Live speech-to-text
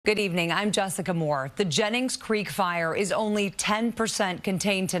Good evening. I'm Jessica Moore. The Jennings Creek fire is only 10%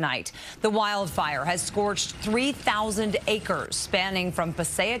 contained tonight. The wildfire has scorched 3,000 acres spanning from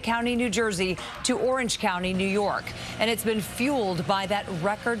Passaic County, New Jersey to Orange County, New York. And it's been fueled by that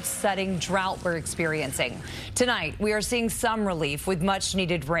record-setting drought we're experiencing. Tonight, we are seeing some relief with much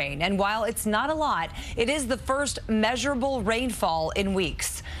needed rain. And while it's not a lot, it is the first measurable rainfall in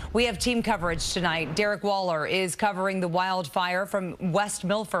weeks. We have team coverage tonight. Derick is covering the wildfire from West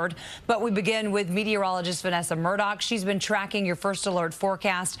Milford. But we begin with meteorologist Vanessa Murdoch. She's been tracking your first alert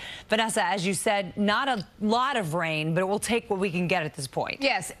forecast. Vanessa, as you said, not a lot of rain, but it will take what we can get at this point.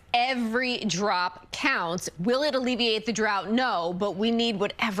 Yes, every drop counts. Will it alleviate the drought? No, but we need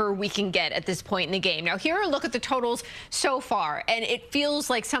whatever we can get at this point in the game. Now, here are a look at the totals so far, and it feels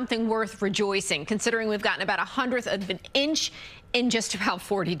like something worth rejoicing, considering we've gotten about 1/100 of an inch in just about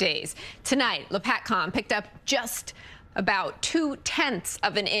 40 days. Tonight, LaPatcom picked up just about 2/10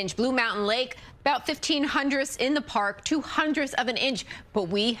 of an inch. Blue Mountain Lake, about 1,500ths in the park, 200ths of an inch. But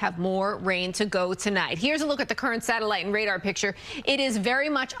we have more rain to go tonight. Here's a look at the current satellite and radar picture. It is very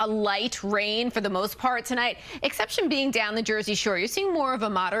much a light rain for the most part tonight, exception being down the Jersey Shore. You're seeing more of a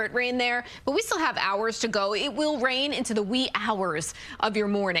moderate rain there, but we still have hours to go. It will rain into the wee hours of your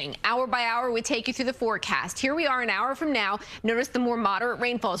morning. Hour by hour, we take you through the forecast. Here we are an hour from now. Notice the more moderate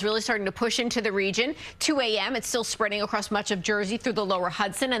rainfall is really starting to push into the region. 2 a.m., it's still spreading across much of Jersey through the lower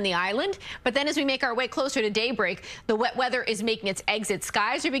Hudson and the island. But then as we make our way closer to daybreak, the wet weather is making its exit.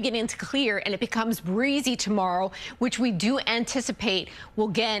 Skies are beginning to clear, and it becomes breezy tomorrow, which we do anticipate will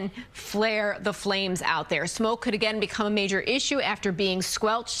again flare the flames out there. Smoke could again become a major issue after being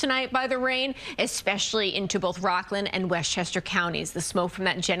squelched tonight by the rain, especially into both Rockland and Westchester counties. The smoke from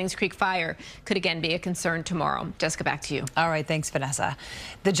that Jennings Creek fire could again be a concern tomorrow. Jessica, back to you. All right, thanks, Vanessa.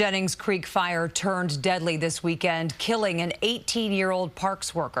 The Jennings Creek fire turned deadly this weekend, killing an 18-year-old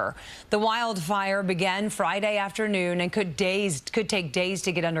parks worker. The wildfire began Friday afternoon and could take days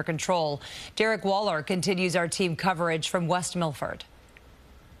to get under control. Derick continues our team coverage from West Milford.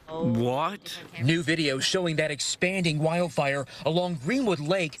 What? New video showing that expanding wildfire along Greenwood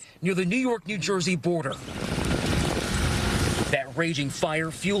Lake near the New York-New Jersey border. That raging fire,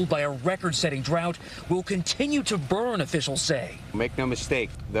 fueled by a record-setting drought, will continue to burn, officials say. Make no mistake,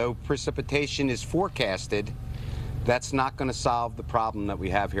 though precipitation is forecasted, that's not going to solve the problem that we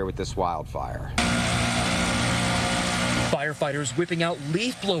have here with this wildfire. Firefighters whipping out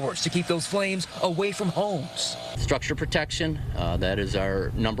leaf blowers to keep those flames away from homes. Structure protection, that is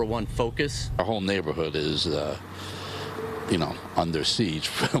our #1 focus. Our whole neighborhood is, under siege,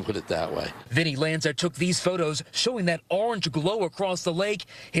 put it that way. Vinny Lanza took these photos showing that orange glow across the lake,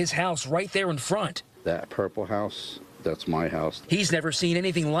 his house right there in front. That purple house, that's my house. He's never seen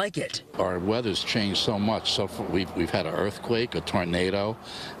anything like it. Our weather's changed so much. So we've had an earthquake, a tornado,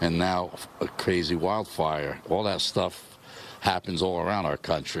 and now a crazy wildfire. All that stuff happens all around our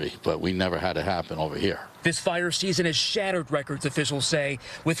country, but we never had it happen over here. This fire season has shattered records, officials say,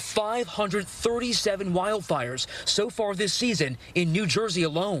 with 537 wildfires so far this season in New Jersey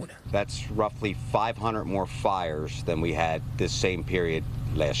alone. That's roughly 500 more fires than we had this same period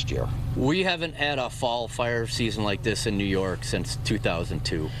last year. We haven't had a fall fire season like this in New York since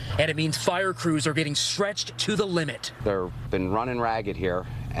 2002. And it means fire crews are getting stretched to the limit. They've been running ragged here,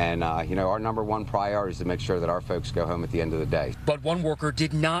 and our #1 priority is to make sure that our folks go home at the end of the day. But one worker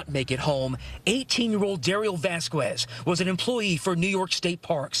did not make it home. 18-year-old Derick Vasquez was an employee for New York State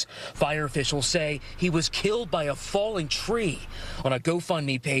Parks. Fire officials say he was killed by a falling tree. On a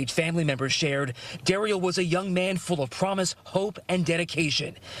GoFundMe page family members shared, Derick was a young man full of promise, hope, and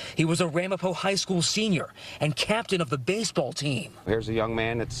dedication. He was a Ramapo High School senior and captain of the baseball team. Here's a young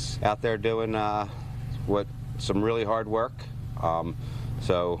man that's out there doing some really hard work.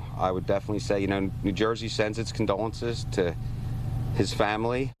 So I would definitely say, New Jersey sends its condolences to his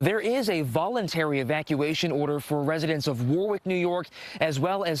family. There is a voluntary evacuation order for residents of Warwick, New York, as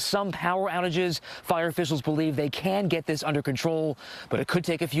well as some power outages. Fire officials believe they can get this under control, but it could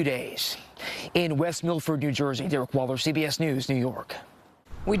take a few days. In West Milford, New Jersey, Derick Waller, CBS News, New York.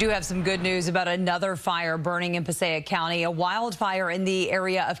 We do have some good news about another fire burning in Passaic County. A wildfire in the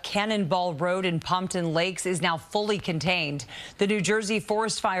area of Cannonball Road in Pompton Lakes is now fully contained. The New Jersey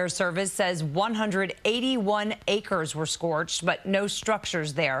Forest Fire Service says 181 acres were scorched, but no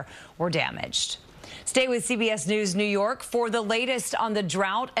structures there were damaged. Stay with CBS News New York for the latest on the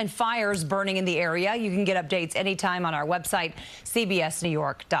drought and fires burning in the area. You can get updates anytime on our website,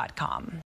 cbsnewyork.com.